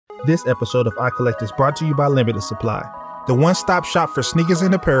This episode of iCollect is brought to you by Limitless Supply, the one-stop shop for sneakers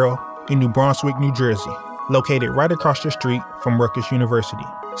and apparel in New Brunswick, New Jersey, located right across the street from Rutgers University.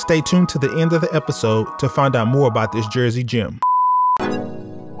 Stay tuned to the end of the episode to find out more about this Jersey gem.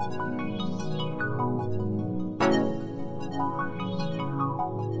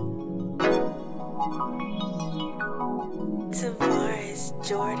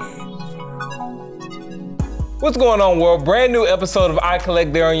 What's going on, world? Brand new episode of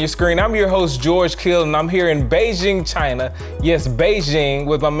iCollect there on your screen. I'm your host, George Kill, and I'm here in Beijing, China. Yes, Beijing,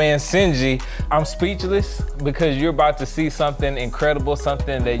 with my man Xinjie. I'm speechless because you're about to see something incredible,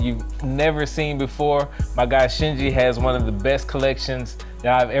 something that you've never seen before. My guy Xinjie has one of the best collections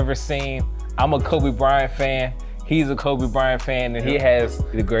that I've ever seen. I'm a Kobe Bryant fan. He's a Kobe Bryant fan, and he has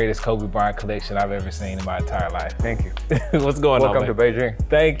the greatest Kobe Bryant collection I've ever seen in my entire life. Thank you. What's going on, Welcome to Beijing.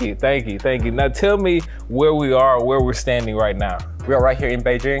 Thank you, thank you, thank you. Now tell me where we are, where we're standing right now. We are right here in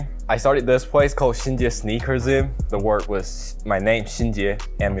Beijing. I started this place called Xinjie Sneakerseum. The word was my name, Xinjie,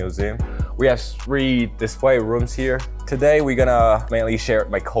 and museum. We have 3 display rooms here. Today, we're gonna mainly share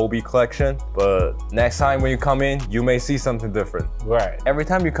my Kobe collection, but next time when you come in, you may see something different. Right. Every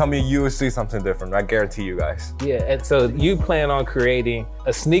time you come in, you will see something different, I guarantee you guys. Yeah, and so you plan on creating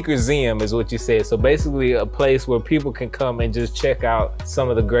a Sneakerseum is what you said. So basically a place where people can come and just check out some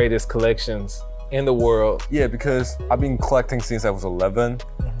of the greatest collections in the world. Yeah, because I've been collecting since I was 11.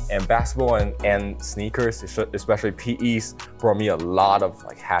 And basketball and sneakers, especially PEs, brought me a lot of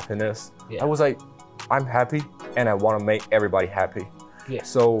happiness. Yeah. I was like, I'm happy and I want to make everybody happy. Yeah.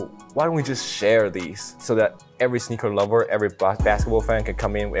 So why don't we just share these so that every sneaker lover, every basketball fan can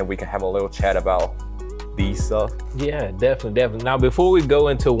come in and we can have a little chat about these stuff. Yeah, definitely. Now, before we go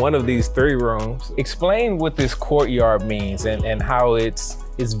into one of these 3 rooms, explain what this courtyard means and how it's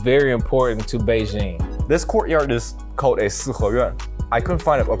very important to Beijing. This courtyard is called a 四合院. I couldn't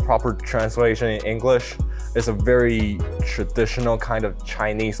find a proper translation in English. It's a very traditional kind of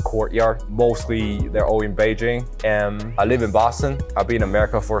Chinese courtyard. Mostly they're all in Beijing. And I live in Boston. I've been in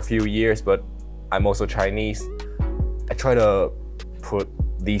America for a few years, but I'm also Chinese. I try to put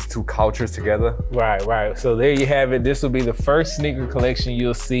these 2 cultures together. Right. So there you have it. This will be the first sneaker collection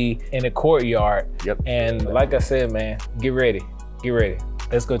you'll see in a courtyard. Yep. And like I said, man, get ready.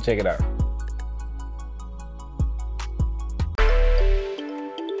 Let's go check it out.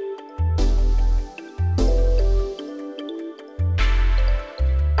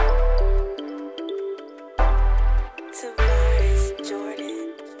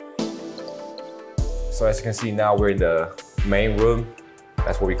 So as you can see now, we're in the main room.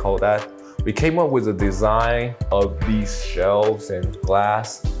 That's what we call that. We came up with the design of these shelves and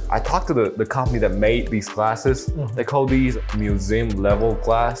glass. I talked to the company that made these glasses. They call these museum level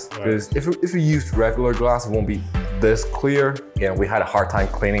glass. Because if you use regular glass, it won't be this clear. And we had a hard time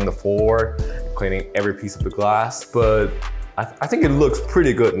cleaning the floor, cleaning every piece of the glass. But I think it looks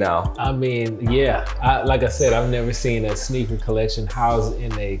pretty good now. I mean, yeah, like I said, I've never seen a sneaker collection housed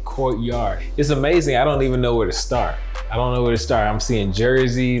in a courtyard. It's amazing. I don't even know where to start. I'm seeing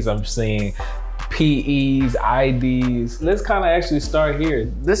jerseys, I'm seeing PEs, IDs. Let's kind of actually start here.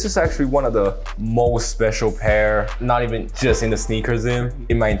 This is actually one of the most special pair, not even just in the Sneakerseum,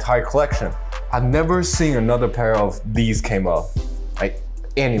 in my entire collection. I've never seen another pair of these came up,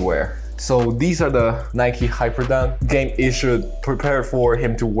 anywhere. So these are the Nike Hyperdunk game issued, prepared for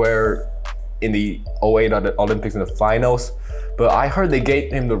him to wear in the 08 Olympics in the finals. But I heard they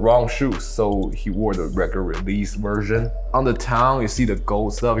gave him the wrong shoes, so he wore the regular release version. On the tongue, you see the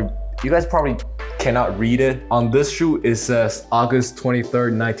gold stuff. You guys probably cannot read it. On this shoe, it says August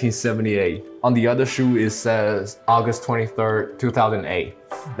 23rd, 1978. On the other shoe, it says August 23rd, 2008.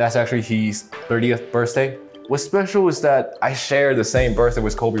 That's actually his 30th birthday. What's special is that I share the same birthday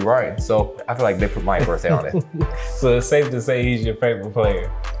with Kobe Bryant, so I feel like they put my birthday on it. So it's safe to say he's your favorite player?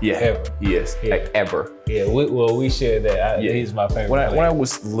 Yeah, ever. He is, ever. Yeah, we share that. He's my favorite player. When I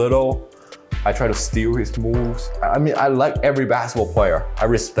was little, I try to steal his moves. I mean, I like every basketball player. I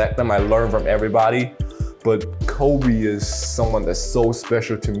respect them, I learn from everybody. But Kobe is someone that's so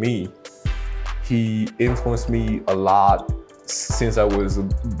special to me. He influenced me a lot since I was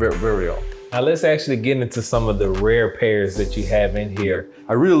very young. Now let's actually get into some of the rare pairs that you have in here.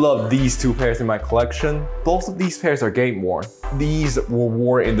 I really love these 2 pairs in my collection. Both of these pairs are game worn. These were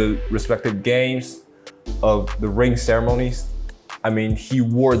worn in the respective games of the ring ceremonies. I mean, he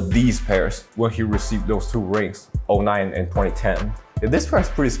wore these pairs when he received those 2 rings, 09 and 2010. And this pair is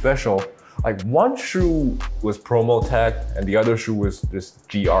pretty special. One shoe was promo tag and the other shoe was just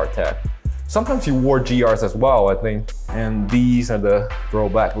GR tag. Sometimes he wore GRs as well, I think. And these are the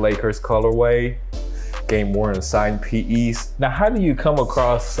throwback Lakers colorway. game worn and signed PEs. Now, how do you come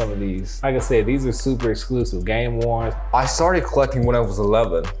across some of these? Like I said, these are super exclusive, game worn. I started collecting when I was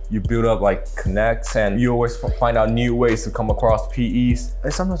 11. You build up like connects and you always find out new ways to come across PEs.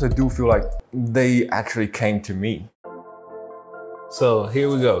 And sometimes I do feel like they actually came to me. So here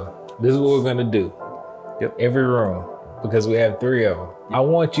we go. This is what we're gonna do. Yep. Every room, because we have 3 of them. I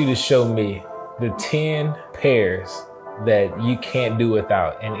want you to show me the 10 pairs that you can't do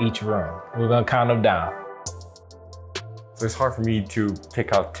without in each room. We're gonna count them down. So it's hard for me to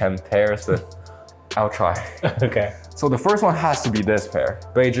pick out 10 pairs, but I'll try. Okay. So the first one has to be this pair,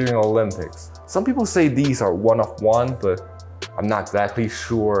 Beijing Olympics. Some people say these are one of one, but I'm not exactly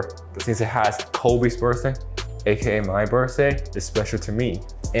sure. But since it has Kobe's birthday, AKA my birthday, it's special to me.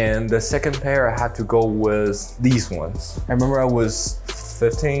 And the second pair I had to go with these ones. I remember I was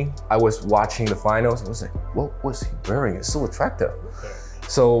 15, I was watching the finals, I was like, what was he wearing? It's so attractive. Okay.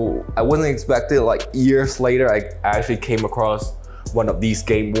 So I wasn't expecting, like years later, I actually came across one of these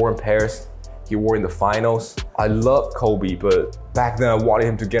game worn pairs he wore in the finals. I love Kobe, but back then I wanted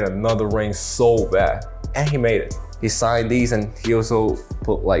him to get another ring so bad, and he made it. He signed these and he also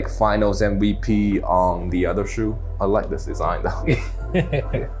put like finals MVP on the other shoe. I like this design though.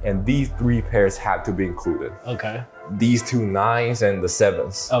 And these 3 pairs have to be included. Okay. These 2 9s and the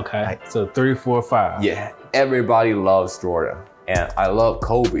 7s. Okay, so 3, 4, 5. Yeah, everybody loves Jordan. And I love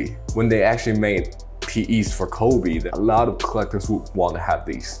Kobe. When they actually made PEs for Kobe, a lot of collectors would want to have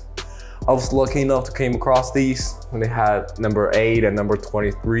these. I was lucky enough to came across these when they had number 8 and number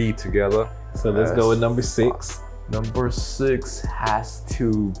 23 together. So let's go with number 6. Number 6 has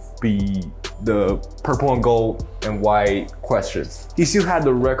to be the purple and gold and white questions. He still had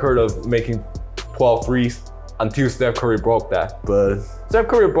the record of making 12 threes until Steph Curry broke that. But Steph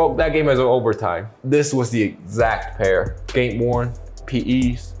Curry broke that game as an overtime. This was the exact pair. Game worn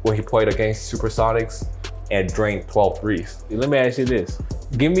PEs where he played against Supersonics and drained 12 threes. Let me ask you this.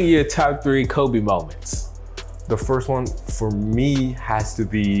 Give me your top 3 Kobe moments. The first one for me has to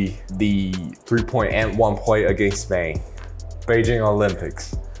be the 3-point and 1-point against Spain. Beijing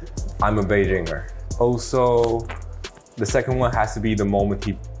Olympics. I'm a Beijinger. Also, the second one has to be the moment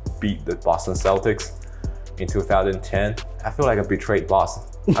he beat the Boston Celtics in 2010. I feel like I betrayed Boston.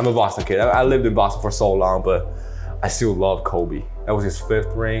 I'm a Boston kid. I lived in Boston for so long, but I still love Kobe. That was his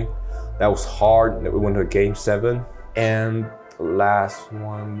 5th ring. That was hard. We went to Game 7. And last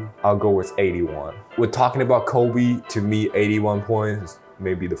one, I'll go with 81. We're talking about Kobe, to me, 81 points is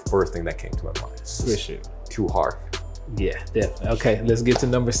maybe the first thing that came to my mind. For sure. Too hard. Yeah, definitely. Okay, let's get to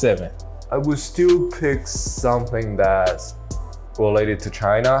number 7. I would still pick something that's related to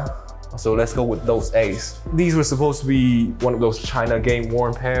China. So let's go with those A's. These were supposed to be one of those China game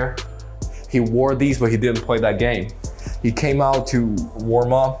worn pair. He wore these, but he didn't play that game. He came out to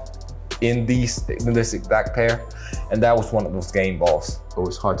warm up in this exact pair, and that was one of those game balls. It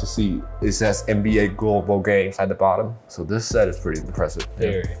was hard to see. It says NBA Global Games at the bottom. So this set is pretty impressive.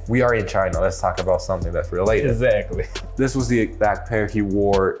 Very. We are in China. Let's talk about something that's related. Exactly. This was the exact pair he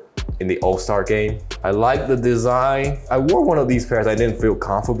wore in the All-Star game. I like the design. I wore one of these pairs. I didn't feel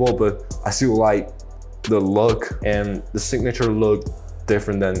comfortable, but I still like the look, and the signature look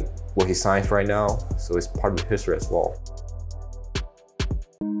different than what he signs right now. So it's part of the history as well.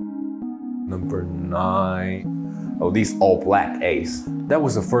 Number 9. Oh, these all black A's. That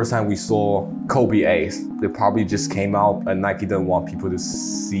was the first time we saw Kobe A's. They probably just came out and Nike didn't want people to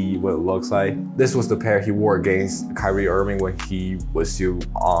see what it looks like. This was the pair he wore against Kyrie Irving when he was still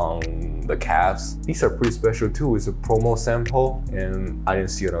on the Cavs. These are pretty special too. It's a promo sample and I didn't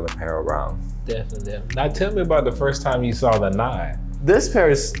see another pair around. Definitely. Now tell me about the first time you saw the 9. This pair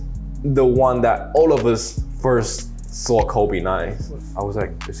is the one that all of us first saw Kobe 9. I was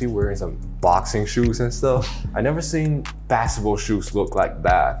like, is he wearing some boxing shoes and stuff? I never seen basketball shoes look like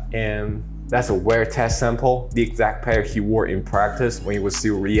that. And that's a wear test sample, the exact pair he wore in practice when he was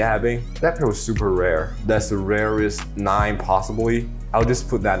still rehabbing. That pair was super rare. That's the rarest 9 possibly. I'll just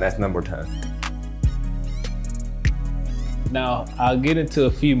put that as number 10. Now, I'll get into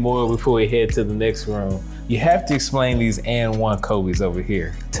a few more before we head to the next room. You have to explain these and 1 Kobe's over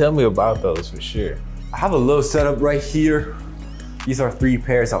here. Tell me about those for sure. I have a little setup right here. These are 3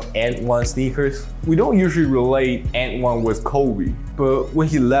 pairs of Ant 1 sneakers. We don't usually relate Ant 1 with Kobe, but when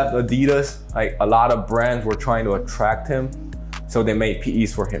he left Adidas, like a lot of brands were trying to attract him, so they made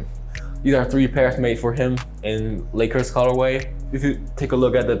PEs for him. These are 3 pairs made for him in Lakers colorway. If you take a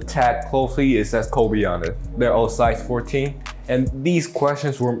look at the tag closely, it says Kobe on it. They're all size 14, and these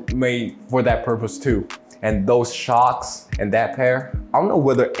questions were made for that purpose too. And those shocks and that pair, I don't know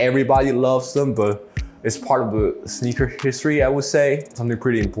whether everybody loves them, but it's part of the sneaker history, I would say. Something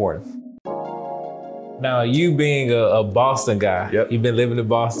pretty important. Now, you being a Boston guy, you've been living in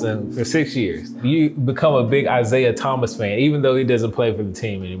Boston for 6 years. You become a big Isaiah Thomas fan, even though he doesn't play for the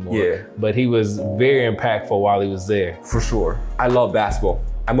team anymore. Yeah. But he was very impactful while he was there. For sure. I love basketball.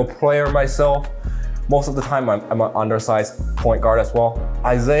 I'm a player myself. Most of the time, I'm an undersized point guard as well.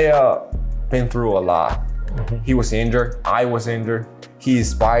 Isaiah been through a lot. He was injured. I was injured. He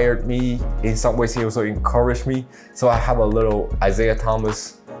inspired me. In some ways, he also encouraged me. So I have a little Isaiah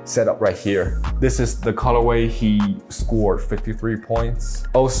Thomas set up right here. This is the colorway he scored 53 points.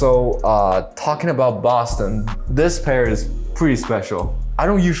 Also, talking about Boston, this pair is pretty special. I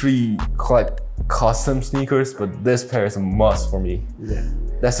don't usually collect custom sneakers, but this pair is a must for me. Yeah.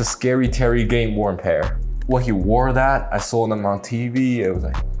 That's a Scary Terry game worn pair. When he wore that, I saw them on TV. It was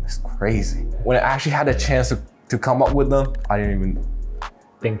like, it's crazy. When I actually had a chance to come up with them, I didn't even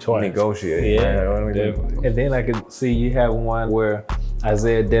think twice. Negotiate. Yeah, and then I could see you have one where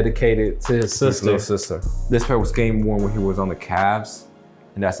Isaiah dedicated to his sister. His little sister. This pair was game worn when he was on the Cavs,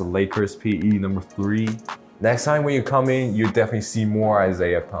 and that's a Lakers PE number 3. Next time when you come in, you definitely see more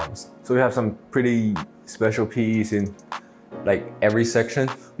Isaiah Thomas. So we have some pretty special PEs in like every section.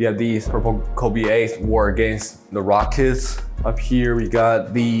 We have these purple Kobe 8s wore against the Rockets. Up here we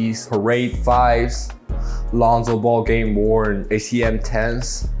got these Parade 5s, Lonzo Ball game worn ATM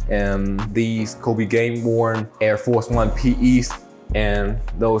 10s, and these Kobe game worn Air Force 1 PEs, and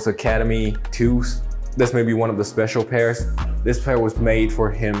those Academy 2s. This may be one of the special pairs. This pair was made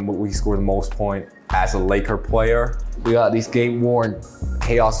for him when he scored the most points as a Laker player. We got these game worn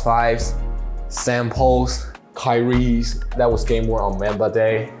Chaos 5s, samples, Kyrie's, that was game worn on Mamba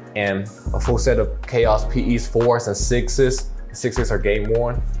Day, and a full set of Chaos PEs 4s and 6s. The 6s are game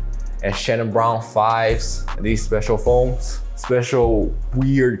worn. And Shannon Brown 5s, and these special foams, special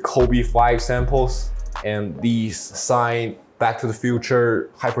weird Kobe 5 samples, and these signed Back to the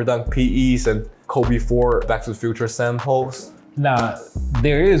Future Hyperdunk PEs and Kobe 4 Back to the Future samples. Now,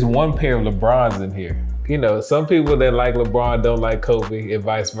 there is one pair of LeBrons in here. You know, some people that like LeBron don't like Kobe and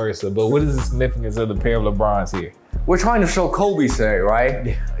vice versa, but what is the significance of the pair of LeBrons here? We're trying to show Kobe today, right?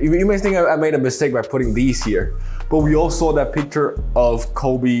 Yeah. You may think I made a mistake by putting these here, but we all saw that picture of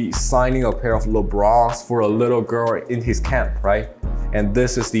Kobe signing a pair of LeBrons for a little girl in his camp, right? And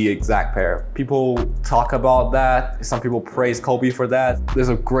this is the exact pair. People talk about that. Some people praise Kobe for that. There's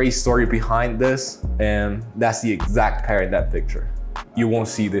a great story behind this, and that's the exact pair in that picture. You won't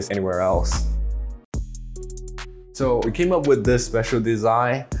see this anywhere else. So we came up with this special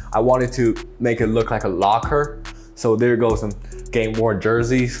design. I wanted to make it look like a locker. So there goes some game worn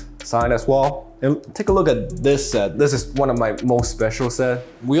jerseys signed as well. And take a look at this set. This is one of my most special set.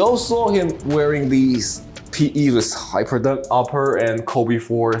 We all saw him wearing these PEs with Hyperdunk upper and Kobe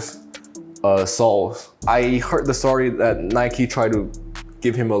 4's soles. I heard the story that Nike tried to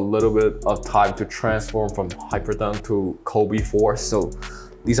give him a little bit of time to transform from Hyperdunk to Kobe 4. So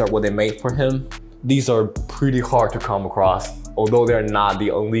these are what they made for him. These are pretty hard to come across, although they're not the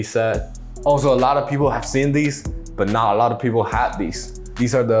only set. Also, a lot of people have seen these, but not a lot of people have these.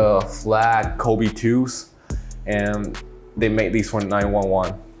 These are the flag Kobe 2s, and they made these for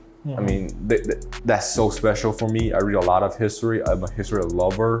 911. I mean, that's so special for me. I read a lot of history. I'm a history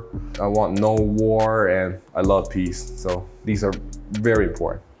lover. I want no war, and I love peace. So these are very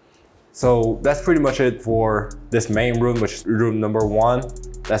important. So that's pretty much it for this main room, which is room number 1.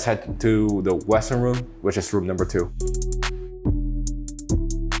 Let's head to the Western room, which is room number 2.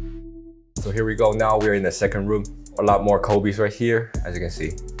 So here we go. Now we're in the second room. A lot more Kobe's right here, as you can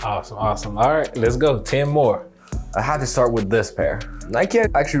see. Awesome, awesome. All right, let's go. 10 more. I had to start with this pair. Nike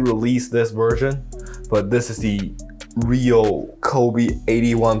actually released this version, but this is the real Kobe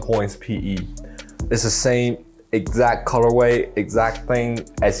 81 points PE. It's the same exact colorway, exact thing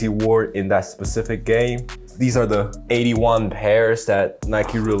as he wore in that specific game. These are the 81 pairs that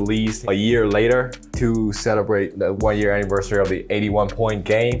Nike released a year later to celebrate the 1-year anniversary of the 81 point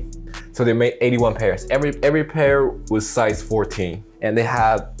game. So they made 81 pairs. Every pair was size 14. And they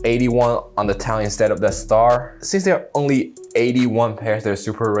have 81 on the tongue instead of the star. Since there are only 81 pairs, they're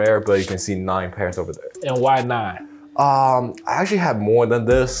super rare, but you can see 9 pairs over there. And why 9? I actually have more than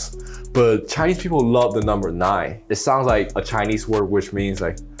this, but Chinese people love the number 9. It sounds like a Chinese word, which means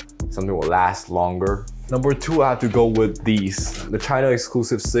like something will last longer. Number 2, I have to go with these, the China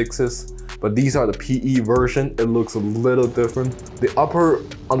exclusive 6s, but these are the PE version. It looks a little different. The upper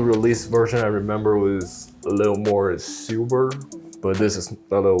on the release version, I remember, was a little more silver, but this is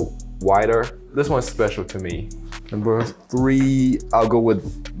a little wider. This one's special to me. Number 3, I'll go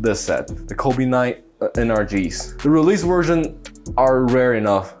with this set, the Kobe 9 NRGs. The release version are rare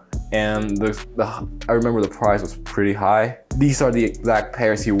enough, and I remember the price was pretty high. These are the exact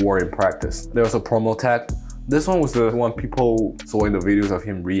pairs he wore in practice. There was a promo tag. This one was the one people saw in the videos of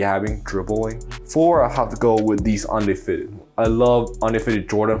him rehabbing, dribbling. 4, I have to go with these undefeated. I love undefeated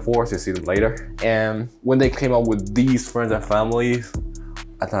Jordan 4s, you'll see them later. And when they came out with these friends and families,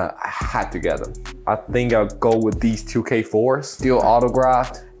 I thought I had to get them. I think I'll go with these 2K4s, still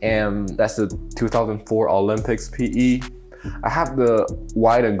autographed, and that's the 2004 Olympics PE. I have the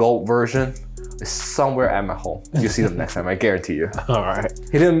white and gold version. It's somewhere at my home. You'll see them next time, I guarantee you. All right.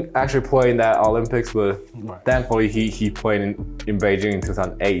 He didn't actually play in that Olympics, but thankfully he played in Beijing in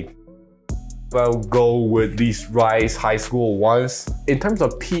 2008. But I'll go with these Rise High School ones. In terms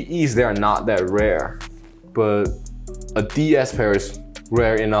of PEs, they are not that rare, but a DS pair is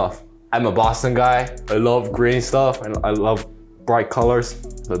rare enough. I'm a Boston guy. I love green stuff and I love bright colors,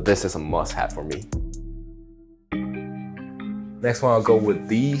 so this is a must-have for me. Next one, I'll go with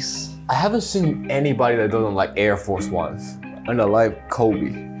these. I haven't seen anybody that doesn't like Air Force Ones, and I like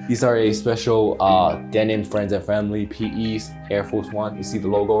Kobe. These are a special denim friends and family PEs, Air Force One. You see the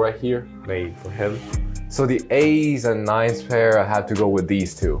logo right here, made for him. So the 8s and 9s pair, I have to go with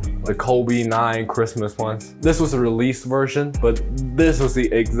these two. The Kobe 9 Christmas ones. This was a released version, but this was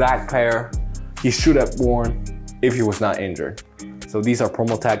the exact pair he should have worn if he was not injured. So these are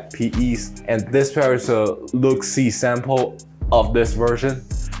promo tag PEs, and this pair is a look-see sample of this version.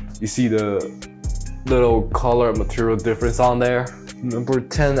 You see the little color material difference on there. Number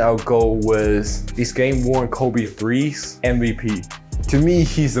 10, I'll go with these game-worn Kobe 3s MVP. To me,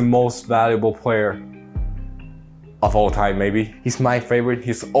 he's the most valuable player of all time, maybe. He's my favorite.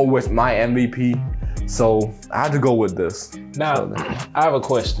 He's always my MVP. So I had to go with this. Now, I have a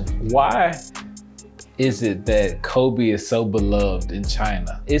question. Why is it that Kobe is so beloved in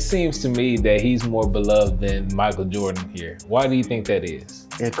China? It seems to me that he's more beloved than Michael Jordan here. Why do you think that is?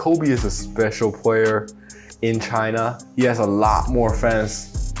 Yeah, Kobe is a special player in China. He has a lot more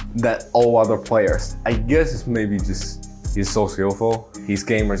fans than all other players. I guess it's maybe just he's so skillful. His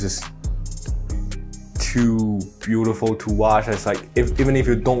game is just too beautiful to watch. It's like, even if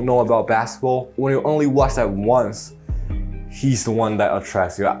you don't know about basketball, when you only watch that once, he's the one that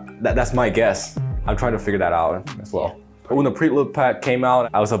attracts you. That's my guess. I'm trying to figure that out as well. When the pre-look pack came out,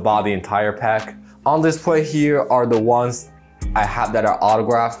 I was about the entire pack. On display here are the ones I have that are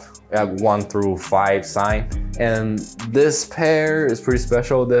autographed. I have 1 through 5 signed. And this pair is pretty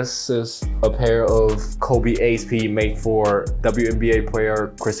special. This is a pair of Kobe ASP made for WNBA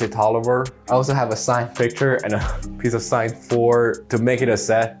player Chrissy Tolliver. I also have a signed picture and a piece of signed 4 to make it a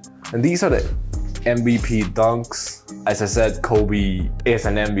set. And these are the MVP dunks. As I said, Kobe is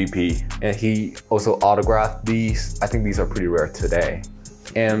an MVP, and he also autographed these. I think these are pretty rare today.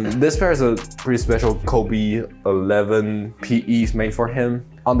 And this pair is a pretty special Kobe 11 PEs made for him.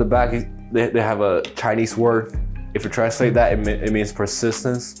 On the back, they have a Chinese word. If you translate that, it means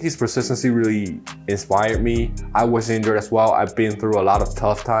persistence. His persistency really inspired me. I was injured as well. I've been through a lot of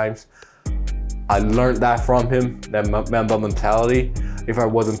tough times. I learned that from him, that Mamba mentality. If I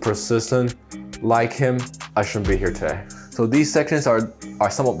wasn't persistent like him, I shouldn't be here today. So these sections are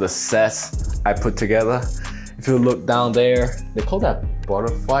some of the sets I put together. If you look down there, they call that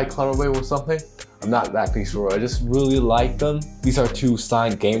butterfly colorway or something. I'm not exactly sure. I just really like them. These are 2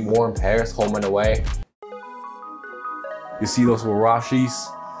 signed game-worn pairs, home and away. You see those Warashis,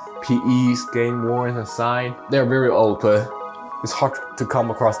 PEs, game-worn and signed. They're very old, but it's hard to come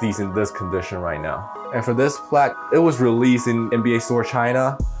across these in this condition right now. And for this plaque, it was released in NBA Store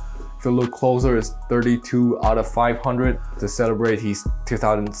China. If you look closer, it's 32 out of 500 to celebrate his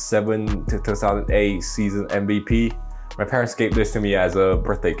 2007 to 2008 season MVP. My parents gave this to me as a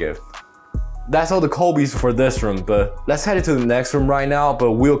birthday gift. That's all the Kobe's for this room, but let's head into the next room right now,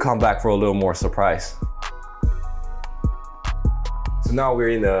 but we'll come back for a little more surprise. So now we're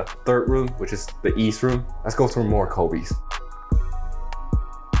in the 3rd room, which is the East room. Let's go through more Kobe's.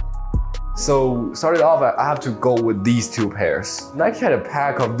 So started off, I have to go with these 2 pairs. Nike had a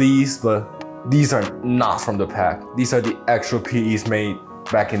pack of these, but these are not from the pack. These are the extra PEs made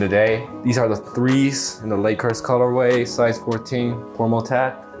back in the day. These are the 3s in the Lakers colorway, size 14, promo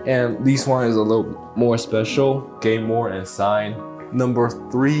tag. And this one is a little more special, game worn and signed. Number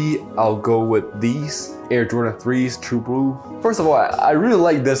 3, I'll go with these Air Jordan 3s, True Blue. First of all, I really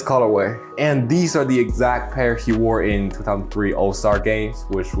like this colorway. And these are the exact pair he wore in 2003 All-Star games,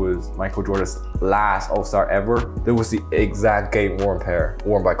 which was Michael Jordan's last All-Star ever. That was the exact game worn pair,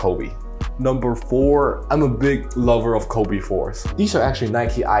 worn by Kobe. Number 4, I'm a big lover of Kobe 4s. These are actually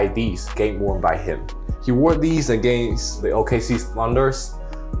Nike IDs, game worn by him. He wore these against the OKC Thunders.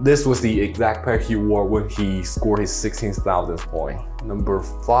 This was the exact pair he wore when he scored his 16,000th point. Number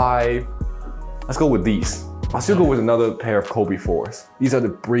 5, let's go with these. I'll still go with another pair of Kobe 4s. These are the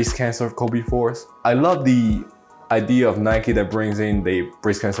breast cancer Kobe 4s. I love the idea of Nike that brings in the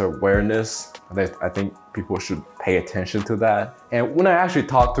breast cancer awareness. I think people should pay attention to that. And when I actually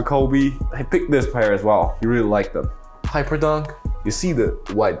talked to Kobe, I picked this pair as well. He really liked them. Hyperdunk, you see the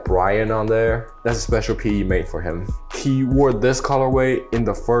white Bryant on there? That's a special PE made for him. He wore this colorway in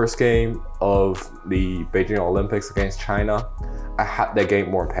the first game of the Beijing Olympics against China. I had that game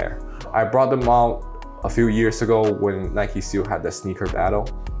worn pair. I brought them out a few years ago when Nike still had the sneaker battle.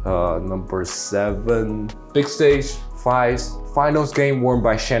 Number 7, big stage, finals game worn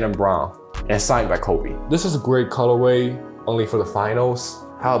by Shannon Brown and signed by Kobe. This is a great colorway only for the finals.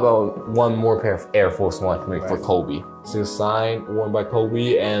 How about one more pair of Air Force One made for Kobe? Still signed, worn by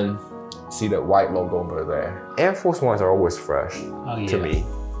Kobe, and see that white logo over there. Air Force Ones are always fresh to me.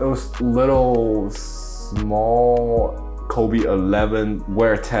 Those little small Kobe 11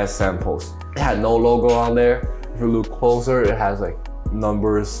 wear test samples. It had no logo on there. If you look closer, it has like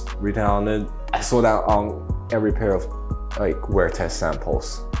numbers written on it. I saw that on every pair of like wear test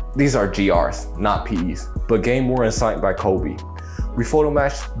samples. These are GRs, not PEs, but game worn and signed by Kobe. We photo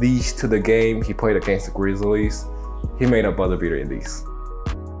matched these to the game he played against the Grizzlies. He made a buzzer beater in these.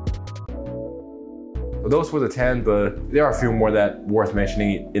 So those were the 10, but there are a few more that worth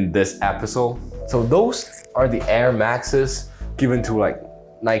mentioning in this episode. So those are the Air Maxes given to like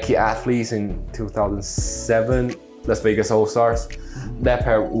Nike athletes in 2007 Las Vegas All-Stars. That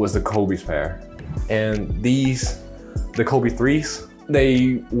pair was the Kobe's pair. And these, the Kobe 3s,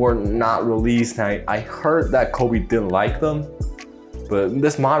 they were not released. I heard that Kobe didn't like them, but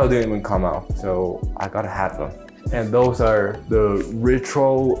this model didn't even come out, so I gotta have them. And those are the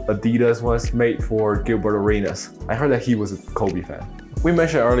retro Adidas ones made for Gilbert Arenas. I heard that he was a Kobe fan. We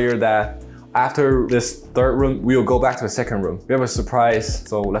mentioned earlier that after this third room, we'll go back to the second room. We have a surprise,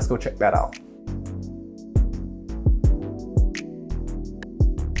 so let's go check that out.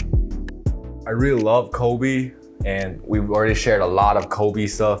 I really love Kobe, and we've already shared a lot of Kobe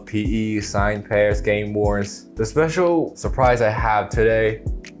stuff, PE, signed pairs, game worns. The special surprise I have today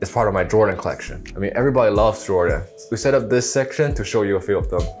is part of my Jordan collection. I mean, everybody loves Jordan. We set up this section to show you a few of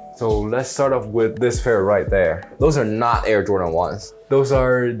them. So let's start off with this pair right there. Those are not Air Jordan 1s. Those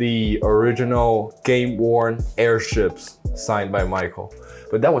are the original game worn airships signed by Michael.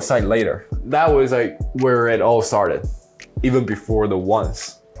 But that was signed later. That was like where it all started, even before the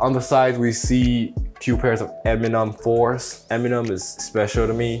 1s. On the side, we see 2 pairs of Eminem 4s. Eminem is special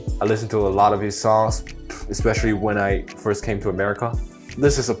to me. I listen to a lot of his songs, especially when I first came to America.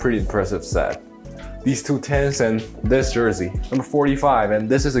 This is a pretty impressive set. These 2 10s and this jersey, number 45, and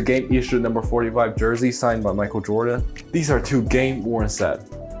this is a game issued number 45 jersey signed by Michael Jordan. These are 2 game worn set,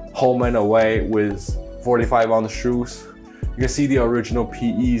 home and away with 45 on the shoes. You can see the original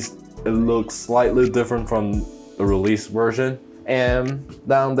PEs. It looks slightly different from the release version. And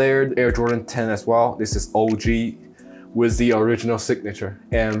down there, Air Jordan 10 as well. This is OG with the original signature.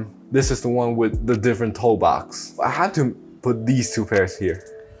 And this is the one with the different toe box. I had to put these 2 pairs here.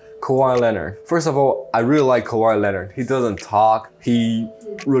 Kawhi Leonard. First of all, I really like Kawhi Leonard. He doesn't talk. He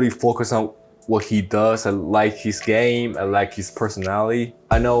really focuses on what he does. I like his game. I like his personality.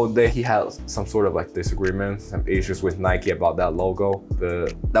 I know that he has some sort of like disagreements, some issues with Nike about that logo.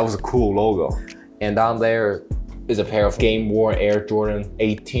 But that was a cool logo. And down there is a pair of game-worn Air Jordan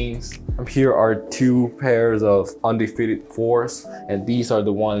 18s. Here are 2 pairs of undefeated 4s, and these are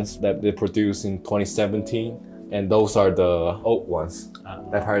the ones that they produced in 2017, and those are the old ones.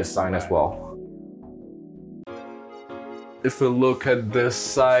 That pair is signed as well. If we look at this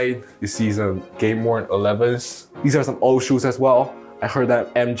side, you see some game-worn 11s. These are some old shoes as well. I heard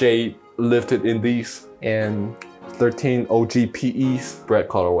that MJ lifted in these, and 13 OG PEs, red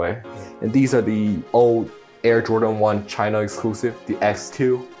colorway. And these are the old Air Jordan 1 China exclusive, the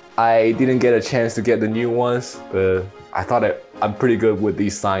X2. I didn't get a chance to get the new ones, but I thought I'm pretty good with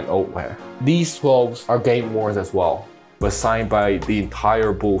these signed old wear. These 12s are game worn as well, but signed by the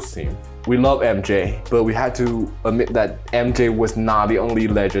entire Bulls team. We love MJ, but we had to admit that MJ was not the only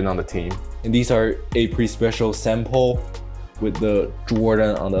legend on the team. And these are a pretty special sample with the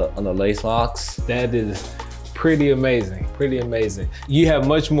Jordan on the lace locks. That is pretty amazing, pretty amazing. You have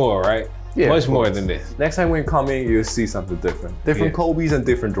much more, right? Yeah, much more than this. Next time when you come in, you'll see something different. Different Kobe's and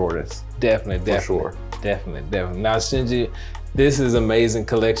different Jordans. Definitely. For sure. Definitely. Now, Xinjie, this is amazing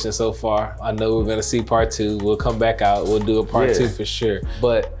collection so far. I know we're gonna see part 2. We'll come back out. We'll do a part 2 for sure.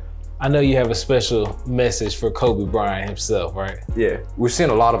 But I know you have a special message for Kobe Bryant himself, right? Yeah, we've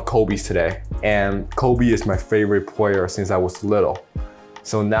seen a lot of Kobe's today, and Kobe is my favorite player since I was little.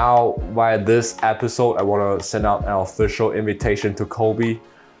 So now, via this episode, I want to send out an official invitation to Kobe.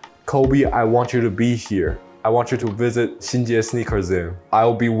 Kobe, I want you to be here I want you to visit Xinjie Sneakerseum.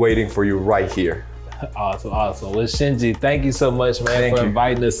 I'll be waiting for you right here. Awesome, awesome. Well, Xinjie, thank you so much, man, for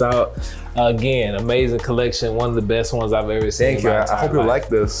inviting us out. Again, amazing collection, one of the best ones I've ever seen. Thank you. I hope you like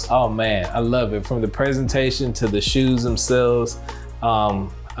this. Oh man, I love it. From the presentation to the shoes themselves. I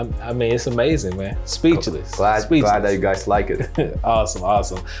mean, it's amazing, man. Speechless. Glad that you guys like it. Awesome,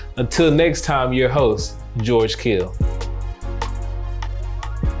 awesome. Until next time, your host, George Kill.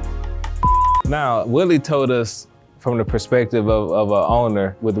 Now, Willie told us from the perspective of an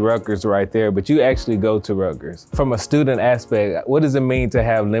owner with Rutgers right there, but you actually go to Rutgers. From a student aspect, what does it mean to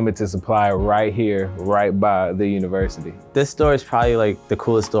have limited supply right here, right by the university? This store is probably like the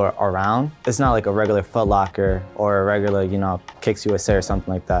coolest store around. It's not like a regular Foot Locker or a regular, Kicks USA or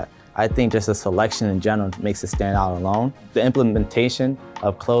something like that. I think just the selection in general makes it stand out alone. The implementation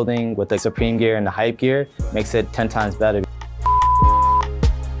of clothing with the Supreme gear and the Hype gear makes it 10 times better.